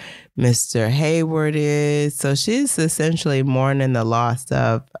where Mr. Hayward is. So she's essentially mourning the loss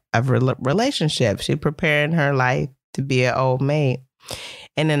of a relationship. She's preparing her life to be an old maid.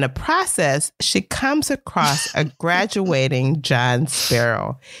 And in the process, she comes across a graduating John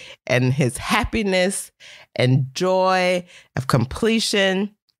Sparrow and his happiness and joy of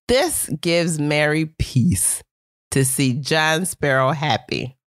completion. This gives Mary peace to see John Sparrow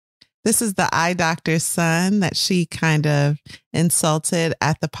happy. This is the eye doctor's son that she kind of insulted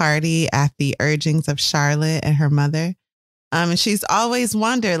at the party at the urgings of Charlotte and her mother. And she's always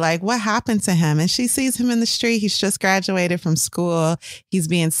wondered, like, what happened to him? And she sees him in the street. He's just graduated from school. He's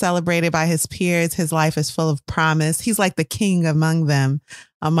being celebrated by his peers. His life is full of promise. He's like the king among them,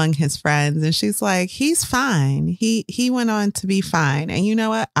 among his friends. And she's like, he's fine. He went on to be fine. And you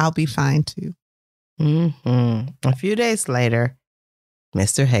know what? I'll be fine too. A few days later,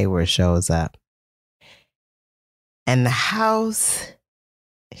 Mr. Hayward shows up. And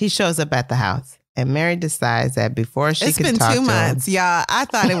he shows up at the house. And Mary decides that before she can talk to him. It's been 2 months, y'all. I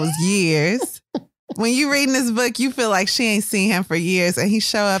thought it was years. When you reading this book, you feel like she ain't seen him for years. And he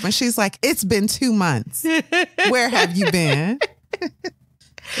show up and she's like, it's been 2 months. Where have you been?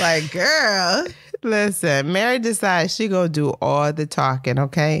 Like, girl. Listen, Mary decides she gonna do all the talking,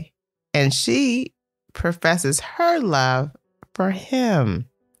 okay? And she professes her love for him,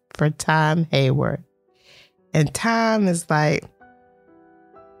 for Tom Hayward. And Tom is like,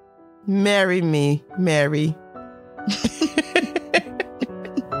 marry me, Mary.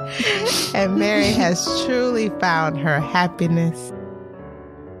 And Mary has truly found her happiness.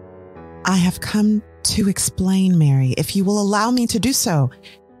 I have come to explain, Mary, if you will allow me to do so,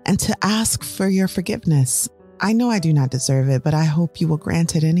 and to ask for your forgiveness. I know I do not deserve it, but I hope you will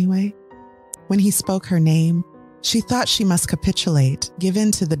grant it anyway. When he spoke her name, She thought she must capitulate, give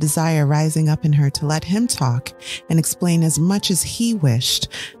in to the desire rising up in her to let him talk and explain as much as he wished,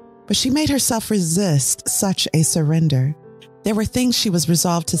 but she made herself resist such a surrender. There were things she was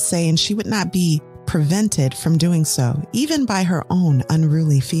resolved to say, and she would not be prevented from doing so, even by her own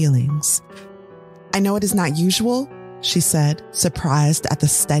unruly feelings. "I know it is not usual," she said, surprised at the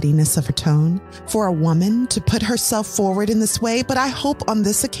steadiness of her tone, "for a woman to put herself forward in this way, but I hope on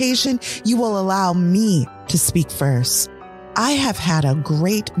this occasion you will allow me to speak first. I have had a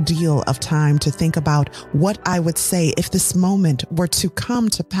great deal of time to think about what I would say if this moment were to come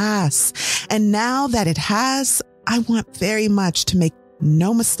to pass, and now that it has, I want very much to make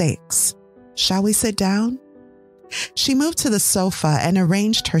no mistakes. Shall we sit down?" She moved to the sofa and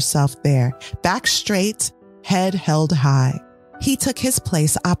arranged herself there, back straight, head held high. He took his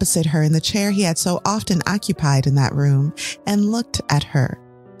place opposite her in the chair he had so often occupied in that room and looked at her,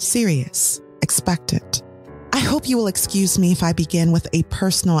 serious, expectant. "I hope you will excuse me if I begin with a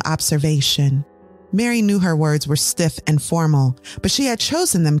personal observation." Mary knew her words were stiff and formal, but she had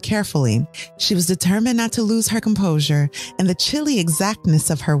chosen them carefully. She was determined not to lose her composure, and the chilly exactness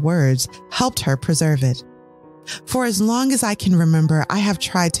of her words helped her preserve it. "For as long as I can remember, I have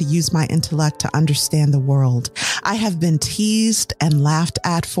tried to use my intellect to understand the world. I have been teased and laughed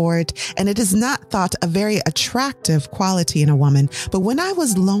at for it, and it is not thought a very attractive quality in a woman. But when I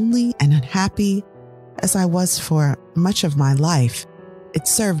was lonely and unhappy, as I was for much of my life, it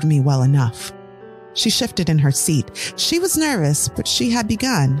served me well enough." She shifted in her seat. She was nervous, but she had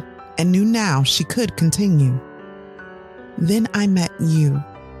begun and knew now she could continue. "Then I met you,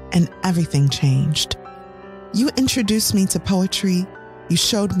 and everything changed. You introduced me to poetry. You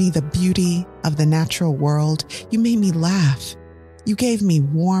showed me the beauty of the natural world. You made me laugh. You gave me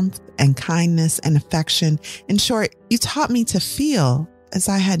warmth and kindness and affection. In short, you taught me to feel as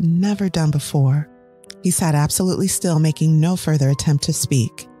I had never done before." He sat absolutely still, making no further attempt to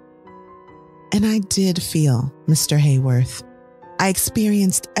speak. "And I did feel, Mr. Hayworth. I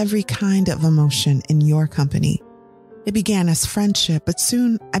experienced every kind of emotion in your company. It began as friendship, but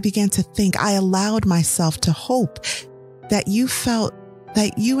soon I began to think, I allowed myself to hope that you felt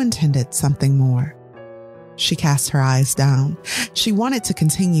that you intended something more." She cast her eyes down. She wanted to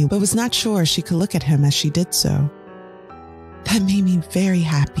continue, but was not sure she could look at him as she did so. "That made me very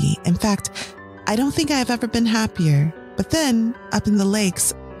happy. In fact, I don't think I have ever been happier. But then, up in the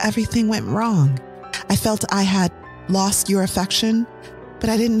lakes, everything went wrong. I felt I had lost your affection,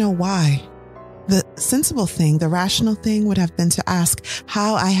 but I didn't know why. The sensible thing, the rational thing would have been to ask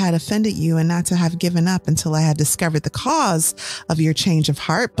how I had offended you and not to have given up until I had discovered the cause of your change of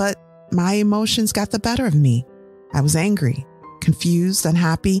heart, but my emotions got the better of me. I was angry, confused,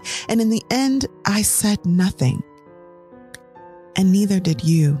 unhappy, and in the end, I said nothing. And neither did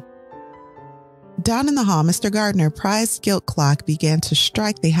you." Down in the hall, Mr. Gardner's prized gilt clock began to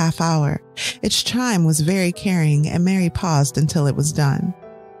strike the half hour. Its chime was very carrying, and Mary paused until it was done.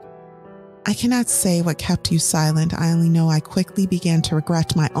 "I cannot say what kept you silent. I only know I quickly began to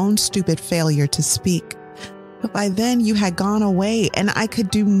regret my own stupid failure to speak. But by then you had gone away, and I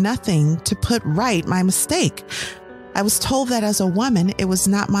could do nothing to put right my mistake. I was told that as a woman, it was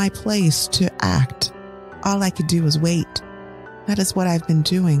not my place to act. All I could do was wait. That is what I've been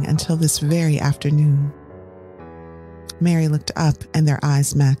doing until this very afternoon." Mary looked up and their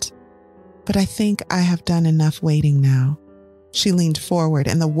eyes met. "But I think I have done enough waiting now." She leaned forward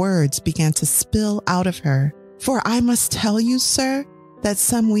and the words began to spill out of her. "For I must tell you, sir, that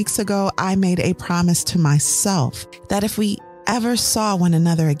some weeks ago I made a promise to myself that if we ever saw one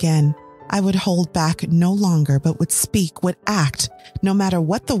another again, I would hold back no longer, but would speak, would act, no matter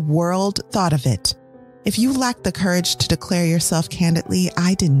what the world thought of it. If you lacked the courage to declare yourself candidly,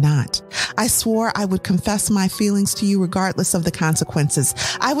 I did not. I swore I would confess my feelings to you regardless of the consequences.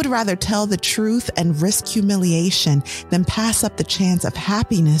 I would rather tell the truth and risk humiliation than pass up the chance of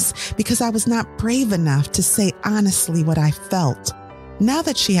happiness because I was not brave enough to say honestly what I felt." Now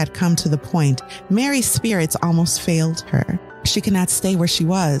that she had come to the point, Mary's spirits almost failed her. She could not stay where she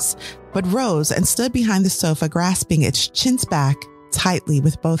was, but rose and stood behind the sofa, grasping its chintz back tightly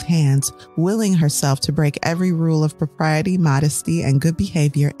with both hands, willing herself to break every rule of propriety, modesty, and good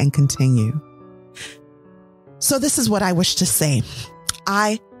behavior and continue. "So this is what I wish to say.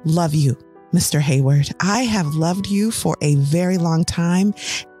 I love you, Mr. Hayward. I have loved you for a very long time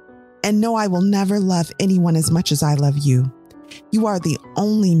and know I will never love anyone as much as I love you. You are the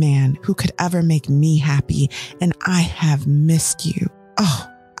only man who could ever make me happy, and I have missed you. Oh,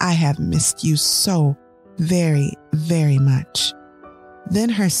 I have missed you so very, very much." Then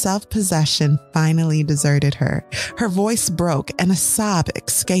her self-possession finally deserted her. Her voice broke and a sob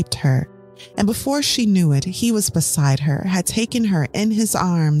escaped her. And before she knew it, he was beside her, had taken her in his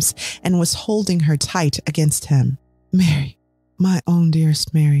arms, and was holding her tight against him. Mary, my own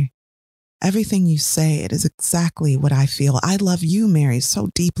dearest Mary, everything you say, it is exactly what I feel. I love you, Mary, so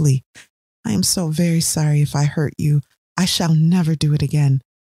deeply. I am so very sorry if I hurt you. I shall never do it again.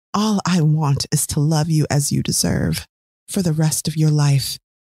 All I want is to love you as you deserve for the rest of your life,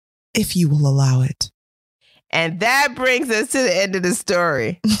 if you will allow it. And that brings us to the end of the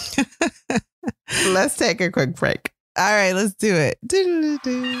story. Let's take a quick break. All right, let's do it.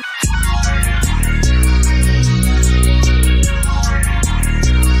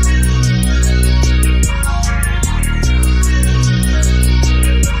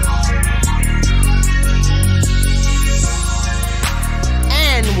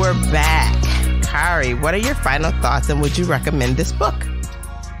 And we're back. Kari, what are your final thoughts, and would you recommend this book?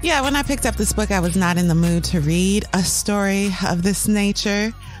 Yeah, when I picked up this book, I was not in the mood to read a story of this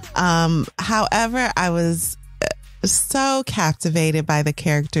nature. However, I was so captivated by the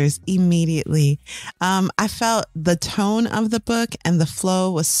characters immediately. I felt the tone of the book and the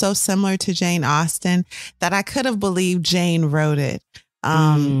flow was so similar to Jane Austen that I could have believed Jane wrote it.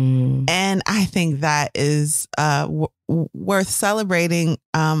 And I think that is worth celebrating.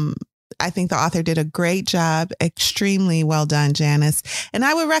 I think the author did a great job. Extremely well done, Janice. And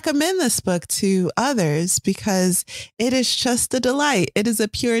I would recommend this book to others because it is just a delight. It is a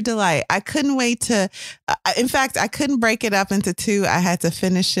pure delight. I couldn't wait to, in fact, I couldn't break it up into two. I had to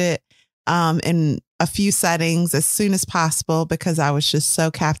finish it in a few settings as soon as possible because I was just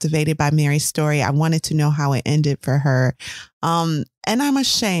so captivated by Mary's story. I wanted to know how it ended for her. And I'm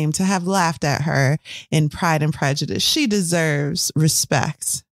ashamed to have laughed at her in Pride and Prejudice. She deserves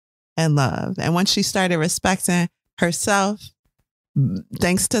respect and love. And once she started respecting herself,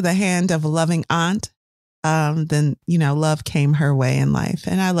 thanks to the hand of a loving aunt, then, love came her way in life.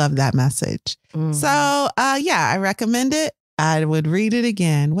 And I love that message. So, I recommend it. I would read it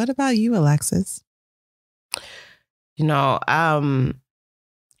again. What about you, Alexis?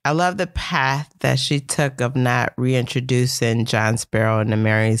 I love the path that she took of not reintroducing John Sparrow into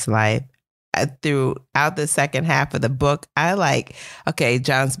Mary's life. Throughout the second half of the book, okay,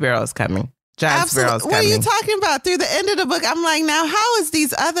 John Sparrow's coming. Sparrow's coming. What are you talking about? Through the end of the book, I'm like, now how is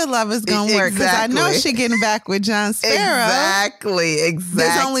these other lovers going to work? Because I know she getting back with John Sparrow. Exactly.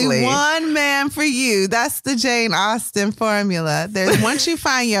 There's only one man for you. That's the Jane Austen formula. Once you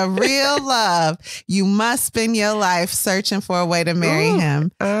find your real love, you must spend your life searching for a way to marry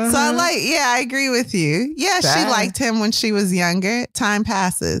him. So I agree with you. Yeah, she liked him when she was younger. Time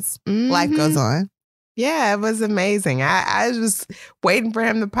passes. Life goes on. Yeah, it was amazing. I was waiting for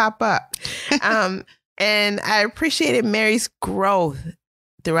him to pop up. And I appreciated Mary's growth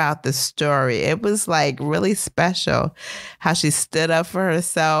throughout the story. It was really special how she stood up for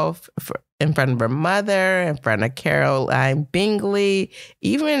herself in front of her mother, in front of Caroline Bingley,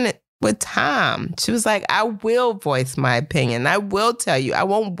 even with Tom. She was like, I will voice my opinion. I will tell you. I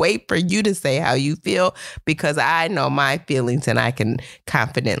won't wait for you to say how you feel because I know my feelings and I can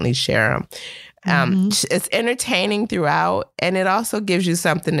confidently share them. It's entertaining throughout, and it also gives you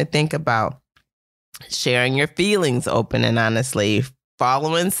something to think about. Sharing your feelings open and honestly,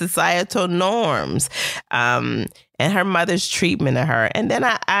 following societal norms, and her mother's treatment of her. And then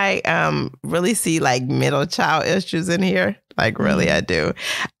I really see middle child issues in here. Really, I do.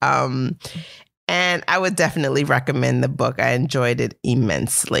 And I would definitely recommend the book. I enjoyed it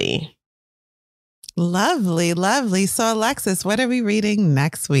immensely. Lovely, lovely. So, Alexis, what are we reading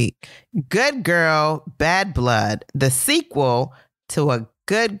next week? Good Girl, Bad Blood, the sequel to A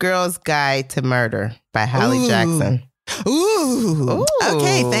Good Girl's Guide to Murder by Hallie Jackson. Ooh.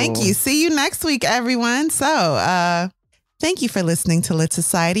 Okay, thank you. See you next week, everyone. So, thank you for listening to Lit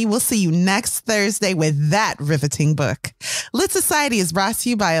Society. We'll see you next Thursday with that riveting book. Lit Society is brought to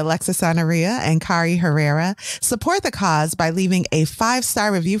you by Alexis Honoria and Kari Herrera. Support the cause by leaving a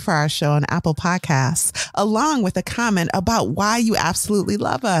 5-star review for our show on Apple Podcasts, along with a comment about why you absolutely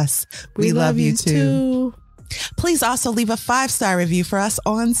love us. We love you too. Please also leave a 5-star review for us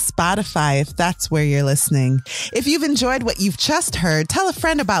on Spotify if that's where you're listening. If you've enjoyed what you've just heard, tell a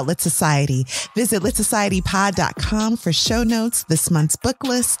friend about Lit Society. Visit litsocietypod.com for show notes, this month's book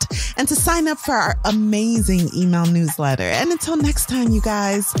list, and to sign up for our amazing email newsletter. And until next time, you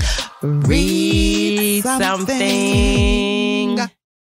guys, read something.